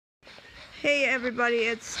Hey everybody,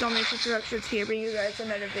 it's Dominic Introductions here, bringing you guys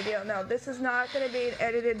another video. Now, this is not going to be an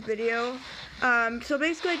edited video. So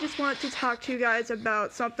basically, I just want to talk to you guys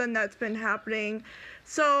about something that's been happening.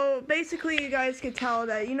 So basically, you guys can tell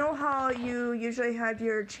that, you know how you usually have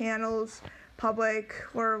your channels public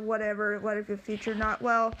or whatever, what if you're featured not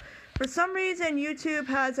well. For some reason, YouTube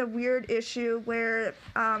has a weird issue where,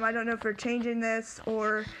 I don't know if they're changing this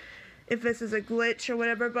or if this is a glitch or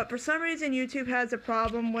whatever, but for some reason YouTube has a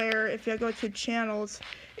problem where if I go to channels,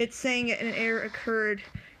 it's saying an error occurred,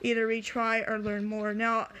 either retry or learn more.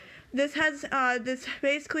 Now, this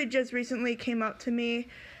basically just recently came up to me,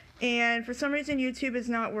 and for some reason YouTube is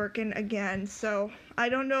not working again. So I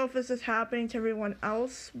don't know if this is happening to everyone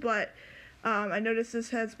else, but I noticed this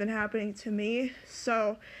has been happening to me.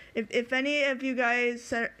 So if any of you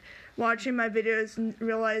guys watching my videos and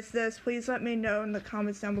realize this, please let me know in the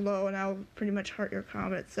comments down below, and I'll pretty much heart your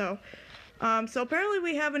comments. So apparently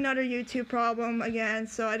we have another YouTube problem again.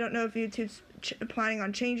 So I don't know if YouTube's planning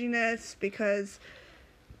on changing this, because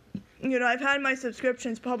I've had my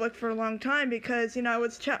subscriptions public for a long time, because I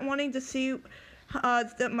was wanting to see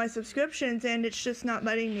my subscriptions, and it's just not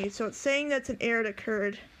letting me. So it's saying that's an error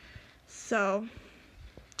occurred. So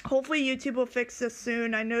hopefully YouTube will fix this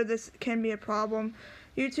soon. I know this can be a problem.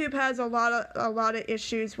 YouTube has a lot of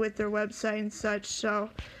issues with their website and such. So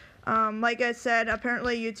like I said,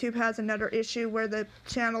 apparently YouTube has another issue where the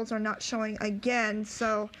channels are not showing again.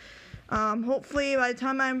 So hopefully by the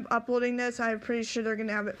time I'm uploading this, I'm pretty sure they're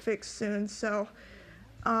gonna have it fixed soon. So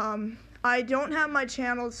I don't have my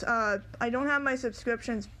channels, I don't have my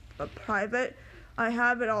subscriptions private. I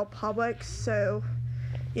have it all public. So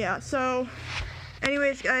yeah, so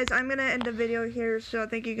anyways guys, I'm gonna end the video here. So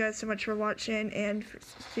thank you guys so much for watching, and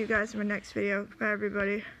see you guys in my next video. Bye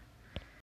everybody.